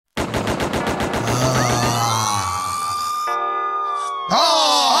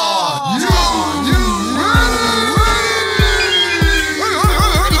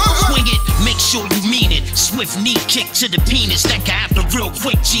swift knee kick to the penis that can happen real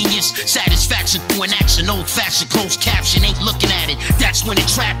quick, genius. Satisfaction through an action, old-fashioned closed caption, ain't looking at it. That's when it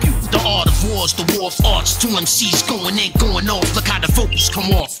trap you. The art of wars, the war of arts. Two MCs going in, going off. Look how the vocals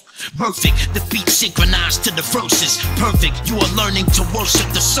come off. Perfect, the beat synchronized to the verses. Perfect, you are learning to worship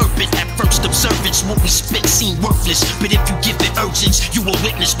the serpent. At first observance, what we spit seemed worthless, but if you give it urgence, you will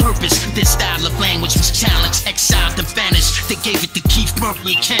witness purpose. This style of language was challenged, exiled and vanished. They gave it to Keith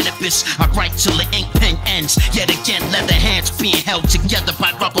Murray and Canibus. I write till the ink pen ends. Yet again, leather hands being held together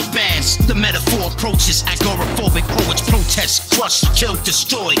by rubber bands. The metaphor approaches, agoraphobic poets protest. Crush, kill,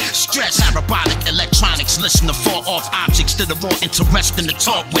 destroy, stress. Parabolic electronics, listen to far off objects that are more interesting to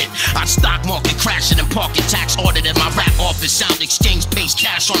talk with. I stock market crashing and parking tax ordered in my rap office. Sound exchange pays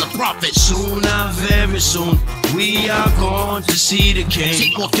cash on the profit. Soon, very soon, we are going to see the king.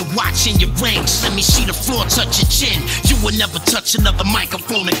 Take off your watch and your rings. Let me see the floor touch your chin. You will never touch another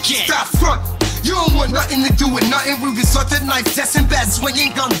microphone again. Stop front. You don't want nothing to do with nothing. We resort to knife testing, bad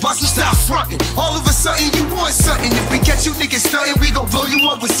swinging, gun busting. Stop frontin'. All of a sudden you want something. If we catch you niggas stunting, we gon' blow you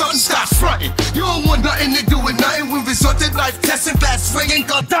up with something. Stop frontin'. You don't want nothing to do with nothing. We resort to knife testing, bad swinging,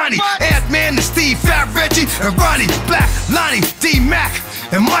 gun. Donnie, Ant-Man, and Steve, Fat Reggie, and Ronnie, Black, Lonnie, D-Mac,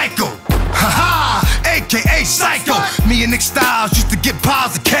 and Michael. Haha, aka Psycho. Me and Nick Styles used to get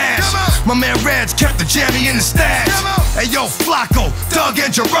piles of cash. My man Reg kept the jammy in the stash. Hey yo, Flacco, Doug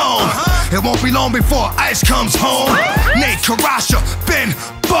and Jerome. It won't be long before Ice comes home. Nate Karasha, Ben,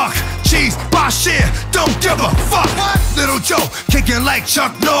 Buck, Cheese, Bashir, don't give a fuck. Little Joe, kicking like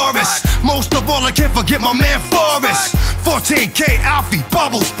Chuck Norris. Most of all, I can't forget my man Forrest. 14K, Alfie,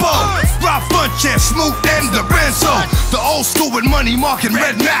 Bubbles, Bo, Rob Funches, Smoot, and Lorenzo. The old school with Money Mark and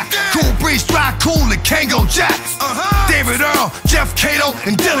Red Mac. Cool Breeze, Dry Cool, and Kango Jack. David Earl, Jeff Cato,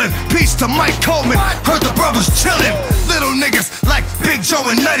 and Dylan. Peace to Mike Coleman. Heard the brothers chillin'. Little niggas like Big Joe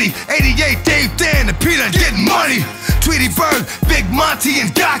and Nutty. 88, Dave Dan, and Peter getting money. Tweety Bird, Big Monty,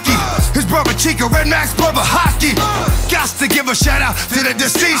 and Gaki. His brother Chico, Red Max, brother Hockey. Gots to give a shout out to the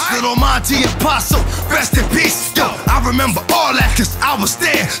deceased. Little Monty and Paso, rest in peace. Yo, I remember all that cause I was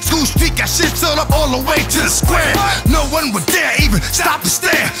there. School Street got shit filled up all the way to the square. No one would dare even stop to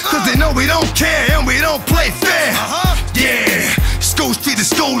stare, cause they know we don't care and we don't play fair. Yeah, School Street is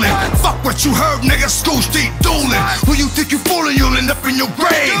schooling. Fuck what you heard, nigga, School Street dueling. Who you think you fooling, you'll end up in your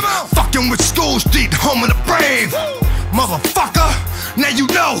grave. Fucking with School Street, home of the brave. Motherfucker, now you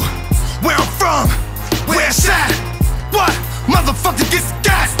know where I'm from, where it's at. What? Motherfucker gets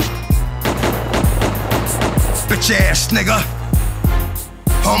got. Bitch ass nigga,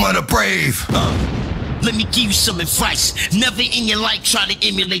 home of the brave. Let me give you some advice. Never in your life try to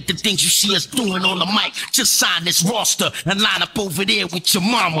emulate the things you see us doing on the mic. Just sign this roster and line up over there with your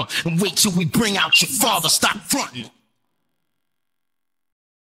mama and wait till we bring out your father. Stop frontin'.